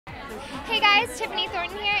Hey guys, Tiffany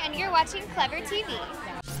Thornton here, and you're watching Clever TV.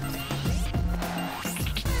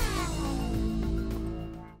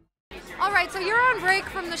 All right, so you're on break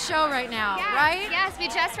from the show right now, right? Yes, we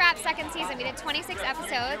just wrapped second season. We did 26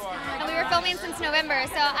 episodes, and we were filming since November,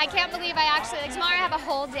 so I can't believe I actually, tomorrow I have a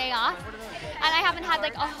whole day off, and I haven't had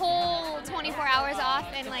a whole 24 hours off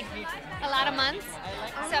in a lot of months,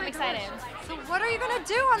 so I'm excited. So what are you going to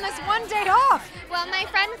do on this one day off? Well, my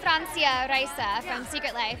friend Francia Raisa from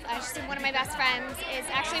Secret Life, she's one of my best friends, is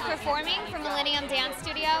actually performing for Millennium Dance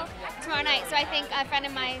Studio tomorrow night. So I think a friend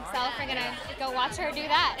and myself are going to go watch her do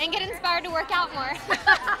that and get inspired to work out more.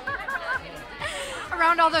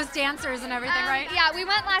 Around all those dancers and everything, right? Yeah, we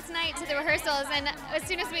went last night to the rehearsals, and as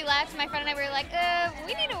soon as we left, my friend and I were like,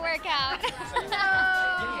 we need to work out.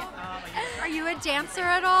 No. Are you a dancer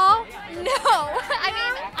at all? No. I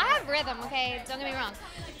mean, I have rhythm, okay? Don't get me wrong.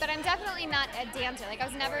 But I'm definitely not a dancer. I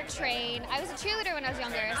was never trained. I was a cheerleader when I was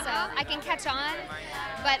younger, so I can catch on,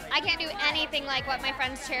 but I can't do anything like what my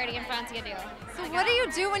friends Charity and Francia do. So what do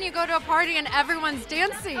you do when you go to a party and everyone's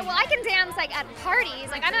dancing? Oh, well, I can dance at parties.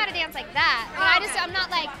 I know how to dance like that, but I'm not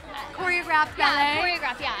choreographed ballet? Yeah,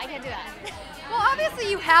 choreographed, yeah, I can't do that. Well, obviously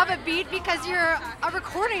you have a beat because you're a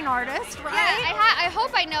recording artist, right? Yeah, I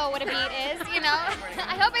hope I know what a beat is, you know?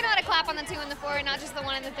 I hope I know how to clap on the 2 and the 4, not just the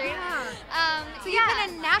 1 and the 3. Yeah. So you've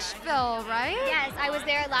been in Nashville, right? Yes, I was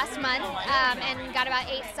there last month and got about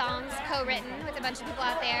 8 songs co-written with a bunch of people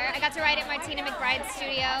out there. I got to write at Martina McBride's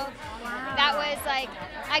studio. Wow. That was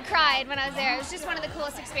I cried when I was there. It was just one of the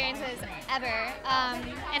coolest experiences ever.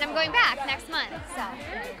 And I'm going back next month, so.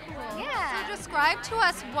 Very cool. Yeah. So describe to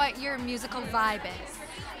us what your musical vibe is.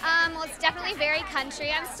 Well, it's definitely very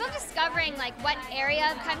country. I'm still discovering what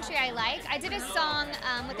area of country I like. I did a song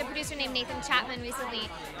with a producer named Nathan Chapman recently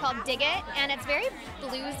called Dig It, and it's very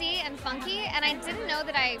bluesy and funky, and I didn't know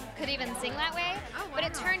that I could even sing that way, but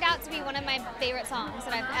it turned out to be one of my favorite songs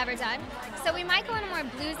that I've ever done. So we might go in a more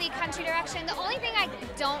bluesy country direction. The only thing I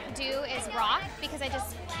don't do is rock, because I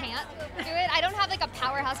just can't do it. I don't have a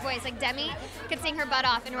powerhouse voice. Demi could sing her butt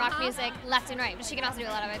off in rock music left and right, but she can also do a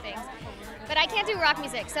lot of other things. But I can't do rock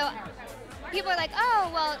music, so people are like,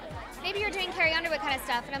 oh, well, maybe you're doing Carrie Underwood kind of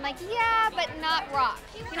stuff. And I'm like, yeah, but not rock.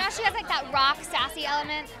 You know, she has that rock sassy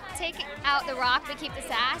element. Take out the rock, but keep the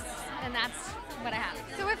sass, and that's what I have.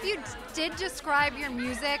 So if you did describe your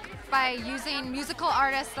music by using musical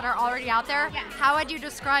artists that are already out there, how would you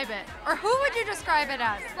describe it? Or who would you describe it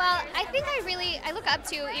as? Well, I think I look up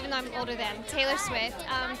to, even though I'm older than, Taylor Swift,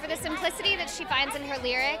 for the simplicity that she finds in her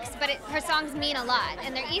lyrics, but her songs mean a lot,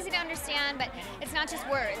 and they're easy to understand, but it's not just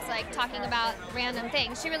words, talking about random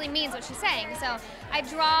things. She really means what she's saying, so I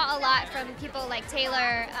draw a lot from people like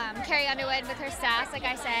Taylor, Carrie Underwood with her sass, like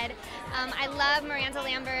I said. I love Miranda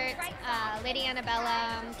Lambert, Lady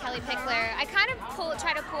Annabella, Kelly Pickler. I kind of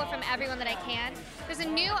try to pull from everyone that I can. There's a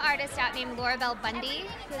new artist out named Laura Bell Bundy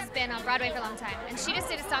who's been on Broadway for a long time, and she just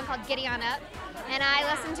did a song called Giddy On Up, and I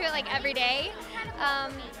listen to it every day.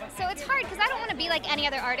 So it's hard because I don't want to be like any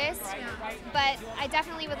other artist, but I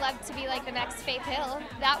definitely would love to be like the next Faith Hill.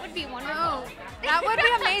 That would be wonderful. Oh, that would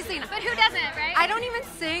be amazing. But who doesn't, right? I don't even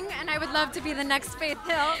sing, and I would love to be the next Faith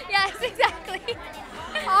Hill. Yes, exactly.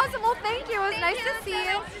 Awesome. Well, thank you. It was nice to see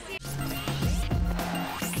you.